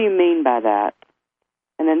 What do you mean by that?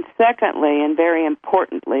 And then secondly, and very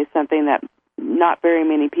importantly, something that not very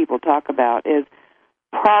many people talk about is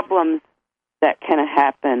problems that can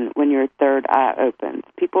happen when your third eye opens.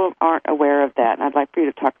 People aren't aware of that, and I'd like for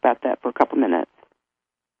you to talk about that for a couple minutes,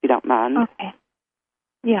 if you don't mind. Okay.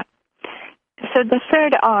 Yeah. So the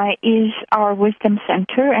third eye is our wisdom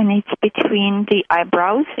center, and it's between the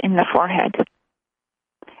eyebrows in the forehead.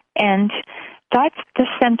 And that's the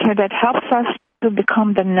center that helps us to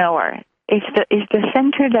become the knower. It's the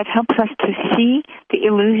center that helps us to see the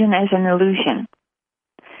illusion as an illusion,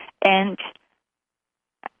 and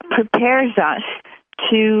prepares us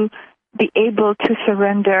to be able to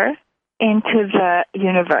surrender into the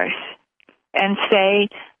universe and say,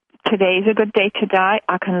 today is a good day to die,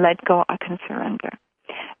 I can let go, I can surrender.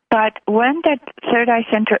 But when that third eye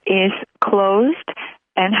center is closed,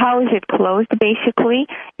 and how is it closed? Basically,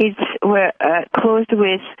 it's closed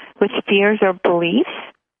with fears or beliefs,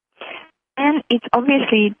 and it's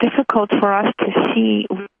obviously difficult for us to see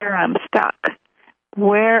where I'm stuck.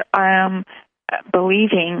 where I am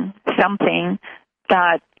believing something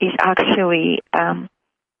that is actually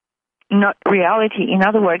not reality. In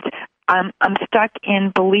other words, I'm stuck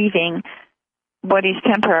in believing what is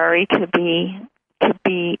temporary to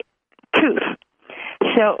be truth.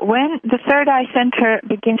 So when the third eye center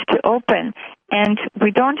begins to open, and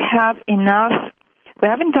we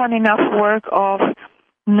haven't done enough work of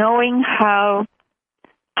knowing how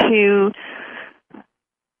to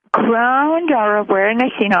ground our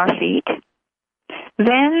awareness in our feet,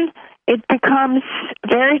 then it becomes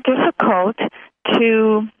very difficult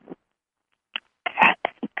to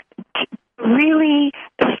really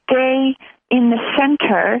stay in the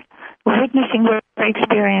center, witnessing where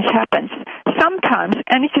experience happens. Sometimes,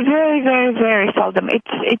 and it's very, very, very seldom.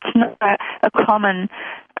 It's not a common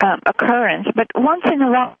occurrence, but once in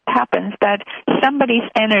a while it happens that somebody's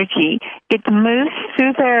energy, it moves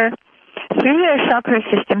through their chakra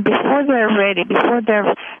system before they're ready, before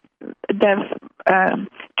they've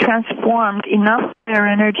transformed enough of their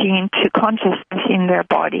energy into consciousness in their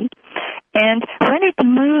body. And when it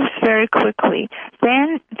moves very quickly,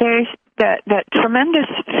 then there's the tremendous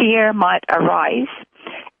fear might arise,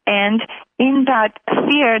 and in that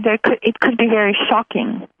fear, it could be very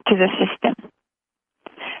shocking to the system.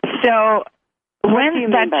 So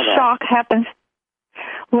when that shock happens,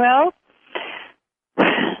 well,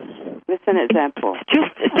 what's an example?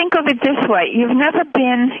 Just think of it this way: you've never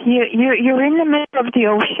been you're in the middle of the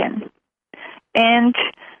ocean, and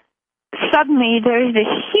suddenly there's this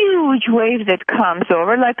huge wave that comes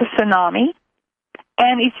over like a tsunami,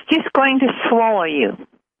 and it's just going to swallow you.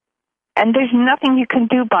 And there's nothing you can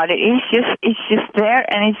do about it. It's just there,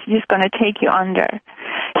 and it's just going to take you under.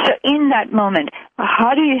 So in that moment,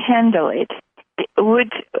 how do you handle it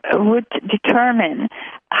would determine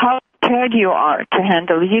how prepared you are to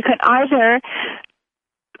handle it. You can either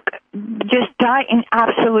just die in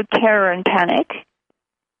absolute terror and panic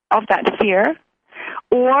of that fear,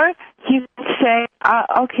 or you can say,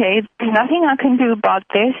 okay, there's nothing I can do about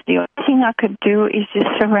this. The only thing I could do is just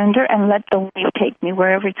surrender and let the wave take me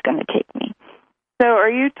wherever it's going to take me. So are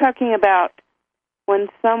you talking about when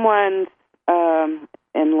someone's,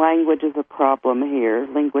 and language is a problem here,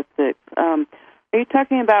 linguistics, are you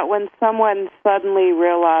talking about when someone suddenly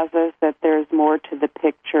realizes that there's more to the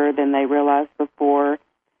picture than they realized before,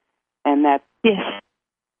 and that yes,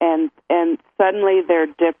 and suddenly they're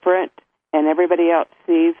different, and everybody else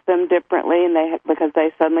sees them differently, and because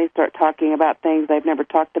they suddenly start talking about things they've never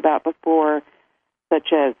talked about before,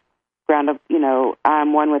 such as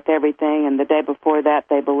I'm one with everything, and the day before that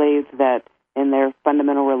they believed that in their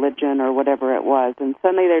fundamental religion or whatever it was, and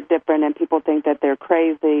suddenly they're different, and people think that they're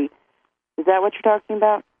crazy. Is that what you're talking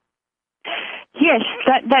about? Yes,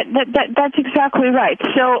 that's exactly right.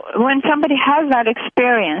 So when somebody has that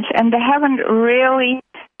experience and they haven't really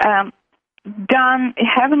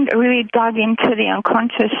dug into the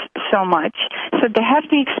unconscious so much, so they have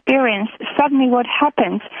the experience, suddenly what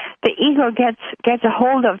happens, the ego gets a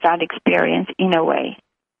hold of that experience in a way.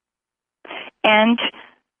 And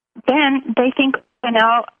then they think,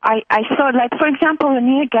 I saw, like, for example, a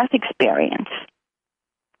near-death experience.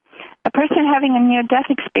 A person having a near-death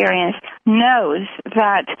experience knows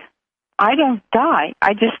that I don't die.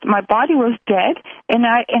 My body was dead, and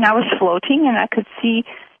I was floating, and I could see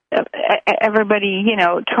everybody,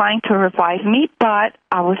 trying to revive me, but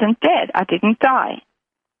I wasn't dead. I didn't die.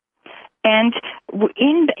 And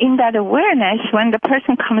in that awareness, when the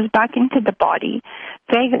person comes back into the body,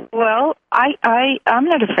 they go, well, I'm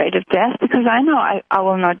not afraid of death because I know I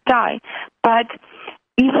will not die. But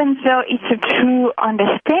even though it's a true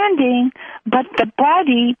understanding, but the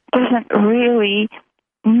body doesn't really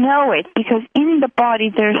know it, because in the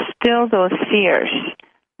body there's still those fears.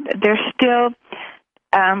 There's still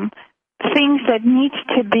things that needs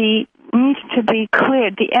to be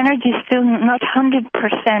cleared. The energy is still not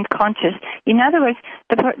 100% conscious. In other words,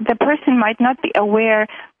 the person might not be aware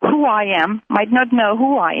who I am, might not know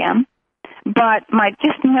who I am, but might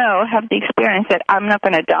just have the experience that I'm not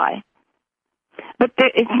going to die. But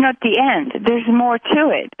it's not the end. There's more to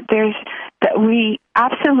it. We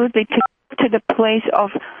absolutely, to the place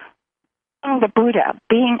of being the Buddha,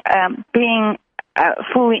 being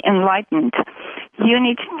fully enlightened, you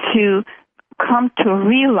need to come to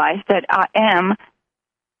realize that I am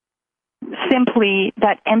simply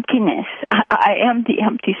that emptiness. I am the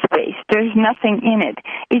empty space. There's nothing in it.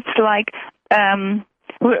 It's like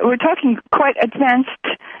we're talking quite advanced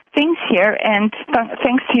things here, and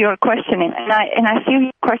thanks to your questioning. And I feel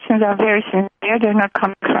your questions are very sincere. They're not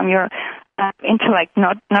coming from your intellect,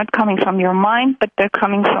 not coming from your mind, but they're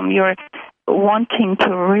coming from your wanting to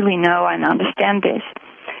really know and understand this.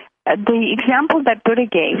 the example that Buddha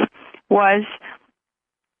gave was,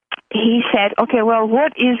 he said, okay, well,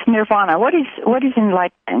 what is nirvana? What is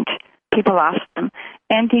enlightenment? People asked him.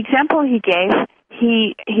 And the example he gave,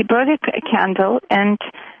 he brought a candle, and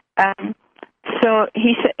so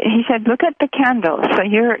he said, look at the candle. So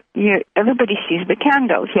everybody sees the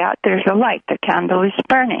candle. Yeah, there's a light. The candle is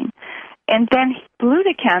burning. And then he blew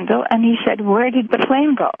the candle, and he said, where did the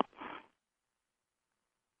flame go?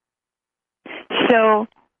 So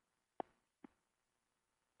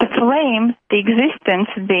the flame, the existence,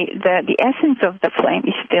 the essence of the flame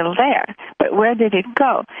is still there. But where did it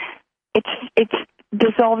go? It's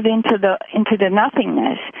dissolved into the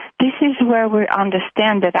nothingness. This is where we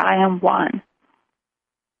understand that I am one,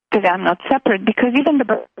 that I'm not separate, because even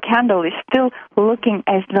the candle is still looking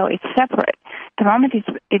as though it's separate. The moment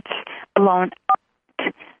it's blown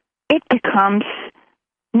out, it becomes,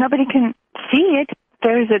 nobody can see it.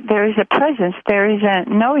 There is a presence, there is a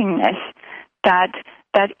knowingness that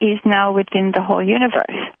is now within the whole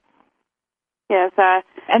universe. Yes,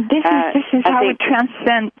 and this is how we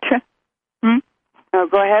transcend. Oh,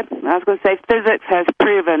 go ahead. I was going to say, physics has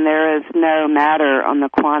proven there is no matter on the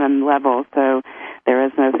quantum level, so there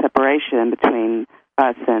is no separation between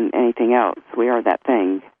us and anything else. We are that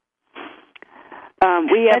thing.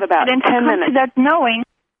 We have about 10 minutes. To that knowing,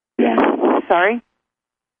 yes. Sorry?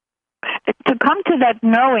 To come to that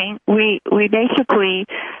knowing, we basically,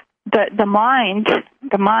 the mind,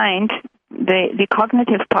 the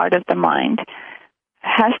cognitive part of the mind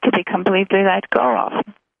has to be completely let go of.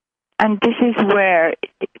 And this is where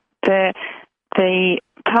the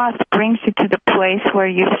path brings you to the place where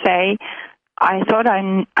you say, I thought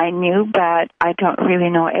I knew, but I don't really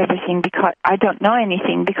know everything, because I don't know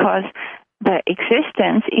anything, because the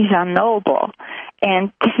existence is unknowable.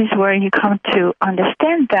 And this is where you come to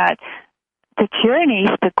understand that the journey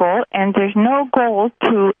is the goal, and there's no goal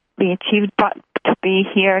to be achieved but to be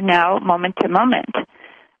here now, moment to moment.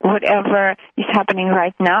 Whatever is happening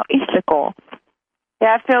right now is the goal.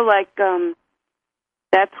 Yeah, I feel like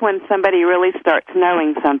that's when somebody really starts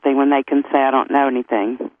knowing something, when they can say, I don't know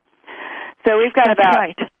anything. So we've got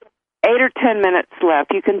about 8 or 10 minutes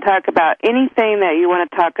left. You can talk about anything that you want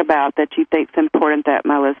to talk about that you think is important that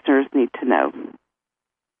my listeners need to know.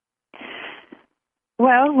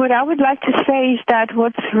 Well, what I would like to say is that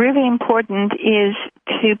what's really important is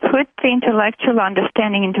to put the intellectual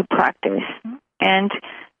understanding into practice. And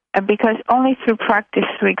because only through practice,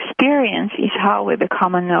 through experience, is how we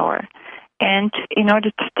become a knower. And in order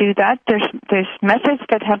to do that, there's methods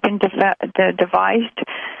that have been devised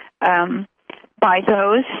by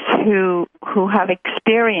those who have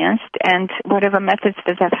experienced, and whatever methods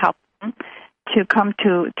that have helped them to come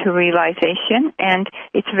to realization. And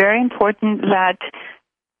it's very important that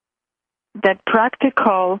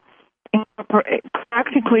practically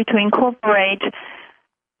to incorporate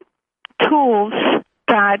tools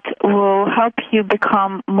that will help you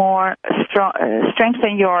become more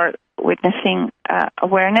strengthen your witnessing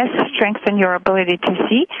awareness, strengthen your ability to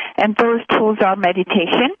see, and those tools are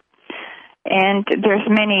meditation. And there's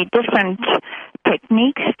many different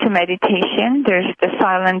techniques to meditation. There's the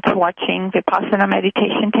silent watching Vipassana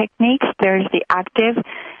meditation techniques. There's the active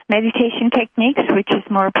meditation techniques, which is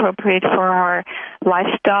more appropriate for our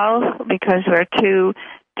lifestyle because we're too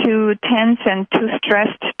tense and too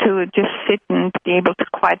stressed to just sit and be able to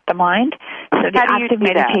quiet the mind. So the active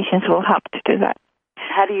meditations will help to do that.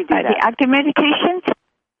 How do you do that? The active meditations,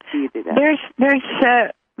 how do you do that? There's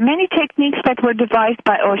many techniques that were devised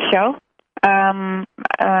by Osho,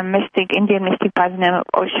 Indian mystic by the name of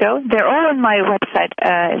Osho. They're all on my website,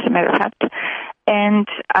 as a matter of fact. And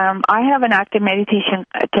I have an active meditation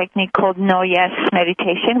technique called No Yes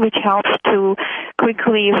meditation, which helps to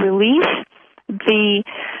quickly release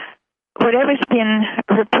whatever's been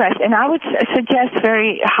repressed. And I would suggest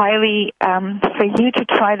very highly for you to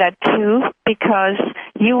try that too, because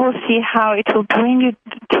you will see how it will bring you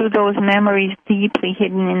to those memories deeply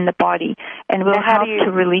hidden in the body, and will help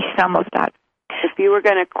to release some of that. If you were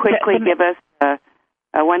going to quickly give us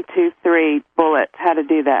a 1, 2, 3 bullets, how to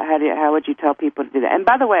do that, how would you tell people to do that? And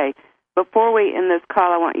by the way, before we end this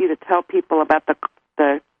call, I want you to tell people about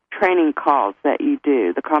the training calls that you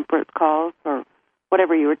do, the conference calls, or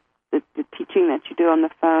whatever the teaching that you do on the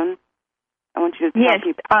phone. I want you to tell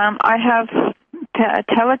people. Yes, I have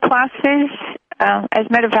teleclasses. As a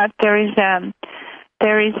matter of fact, there is a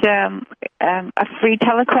free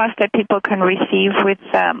teleclass that people can receive with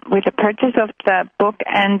the purchase of the book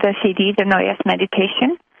and the CD, the No Yes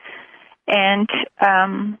Meditation, and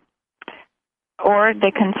or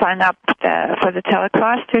they can sign up for the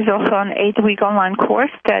teleclass. There's also an 8-week online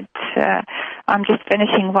course that I'm just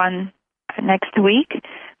finishing one next week,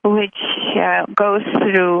 which goes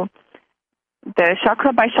through the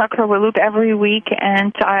chakra by chakra. We loop every week,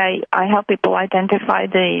 and I help people identify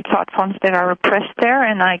the thought forms that are repressed there,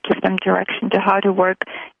 and I give them direction to how to work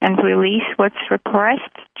and release what's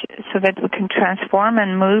repressed so that we can transform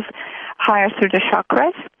and move higher through the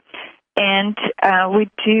chakras. And we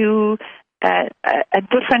do a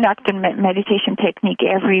different active meditation technique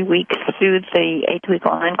every week through the 8-week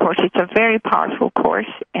online course. It's a very powerful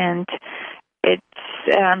course, and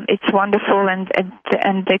it's wonderful, and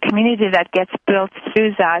the community that gets built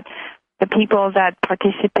through that, the people that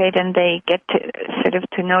participate and they get to sort of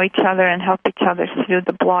to know each other and help each other through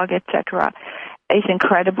the blog, etc., is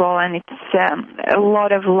incredible, and it's a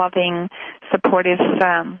lot of loving, supportive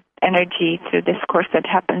energy through this course that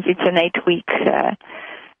happens. It's an 8-week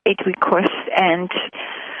course, and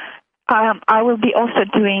I will be also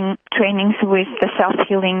doing trainings with the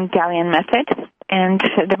self-healing Dalian method. And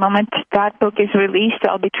the moment that book is released,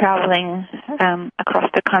 I'll be traveling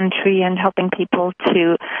across the country and helping people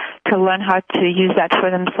to learn how to use that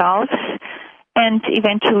for themselves. And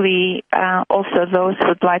eventually, also those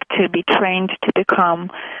who'd like to be trained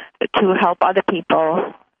to help other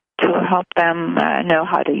people, to help them know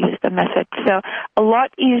how to use the method. So a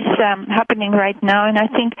lot is happening right now, and I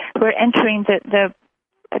think we're entering the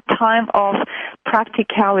a time of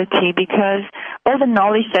practicality, because all the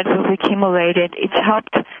knowledge that we've accumulated, it's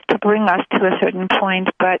helped to bring us to a certain point.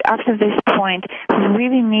 But after this point, we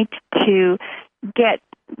really need to get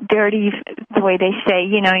dirty, the way they say.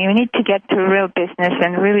 You need to get to real business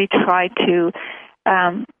and really try to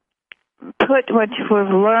put what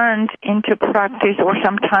we've learned into practice, or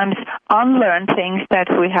sometimes unlearn things that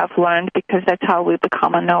we have learned, because that's how we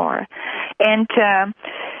become a knower. And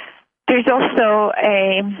there's also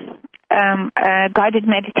a guided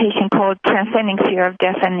meditation called Transcending Fear of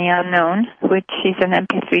Death and the Unknown, which is an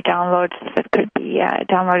MP3 download that could be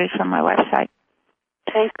downloaded from my website.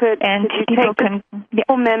 Could you take a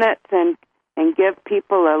couple minutes and give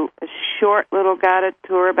people a short little guided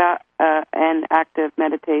tour about an active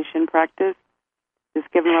meditation practice?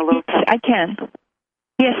 Just give them a little. Yes, I can.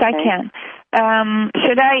 Yes, okay. I can.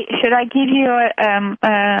 Should I give you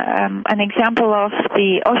an example of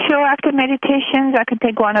the Osho active meditations? I could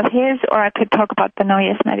take one of his, or I could talk about the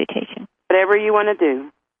No-Yes meditation. Whatever you want to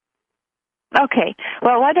do. Okay.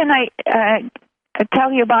 Well, why don't I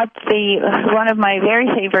tell you about one of my very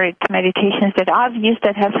favorite meditations that I've used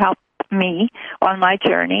that has helped me on my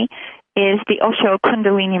journey is the Osho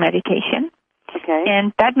Kundalini meditation. Okay.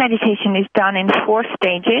 And that meditation is done in 4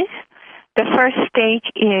 stages. The first stage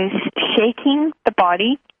is shaking the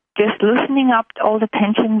body, just loosening up all the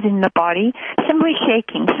tensions in the body, simply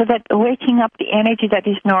shaking, so that waking up the energy that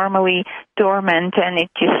is normally dormant and it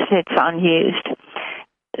just sits unused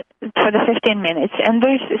for the 15 minutes. And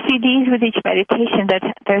there's CDs with each meditation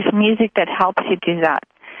there's music that helps you do that.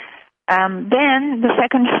 Then the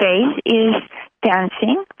second phase is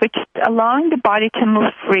dancing, which is allowing the body to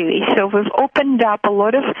move freely. So we've opened up a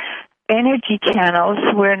lot of energy channels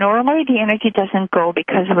where normally the energy doesn't go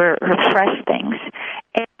because we're repressed things.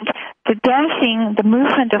 And the dancing, the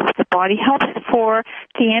movement of the body, helps for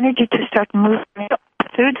the energy to start moving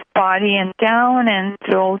through the body and down and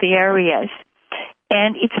through all the areas.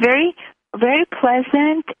 And it's very, very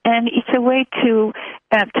pleasant, and it's a way to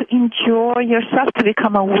enjoy yourself, to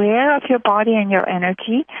become aware of your body and your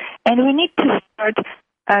energy. And we need to start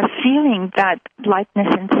feeling that lightness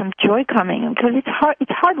and some joy coming, because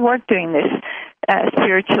it's hard work doing this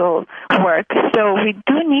spiritual work. So we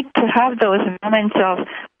do need to have those moments of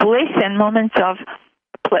bliss and moments of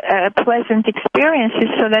pleasant experiences,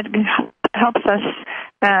 so that it helps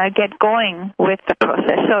us get going with the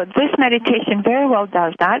process. So this meditation very well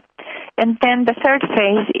does that. And then the third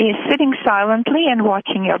phase is sitting silently and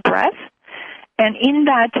watching your breath. And in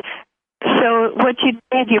that, so what you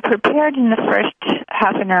did, you prepared in the first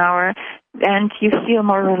half an hour, and you feel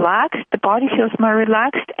more relaxed, the body feels more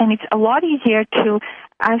relaxed, and it's a lot easier to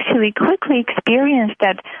actually quickly experience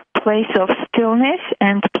that place of stillness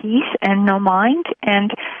and peace and no mind,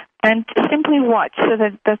 and simply watch. So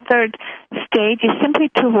that the third stage is simply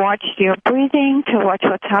to watch your breathing, to watch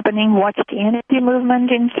what's happening, watch the energy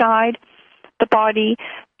movement inside the body,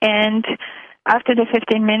 and after the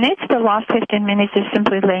 15 minutes, the last 15 minutes is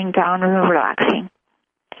simply laying down and relaxing.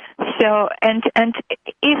 So, and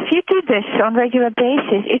if you do this on a regular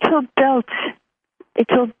basis, it will build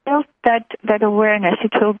that awareness.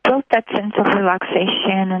 It will build that sense of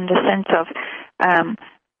relaxation and the sense of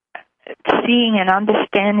seeing and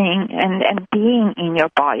understanding and being in your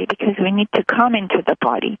body, because we need to come into the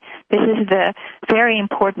body. This is the very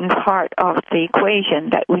important part of the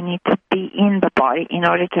equation, that we need to be in the body in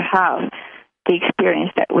order to have the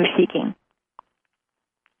experience that we're seeking.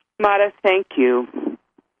 Mata, thank you.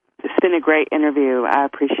 It's been a great interview. I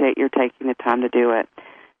appreciate your taking the time to do it.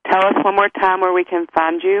 Tell us one more time where we can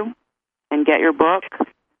find you and get your book.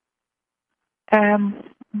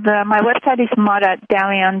 My website is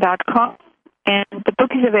mata.dalian.com, and the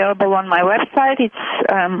book is available on my website. It's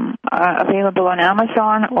available on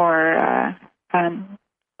Amazon or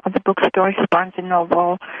other bookstores, Barnes &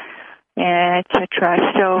 Noble, etc.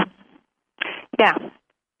 So, yeah.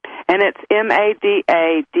 And it's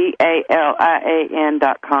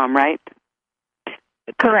MADADALIAN.com, right?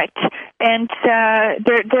 Correct. And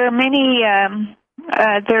there are many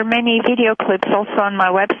video clips also on my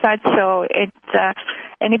website. So it's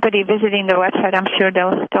anybody visiting the website, I'm sure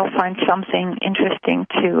they'll find something interesting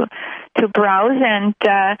to browse. And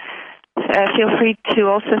feel free to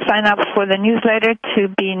also sign up for the newsletter to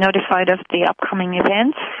be notified of the upcoming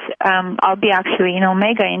events. I'll be actually in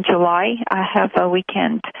Omega in July. I have a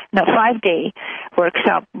 5-day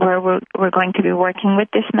workshop where we're going to be working with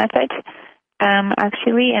this method,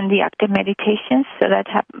 actually, and the active meditations. So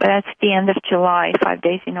that's the end of July, 5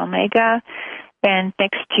 days in Omega. And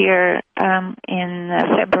next year, in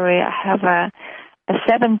February, I have a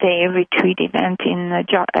 7-day retreat event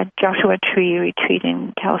at Joshua Tree Retreat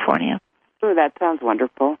in California. Oh, that sounds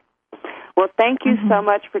wonderful. Well, thank you so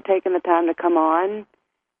much for taking the time to come on,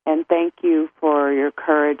 and thank you for your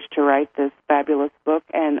courage to write this fabulous book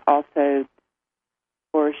and also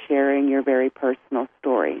for sharing your very personal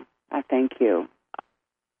story. I thank you.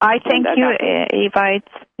 I thank you, Eva.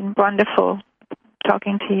 It's been wonderful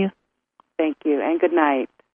talking to you. Thank you, and good night.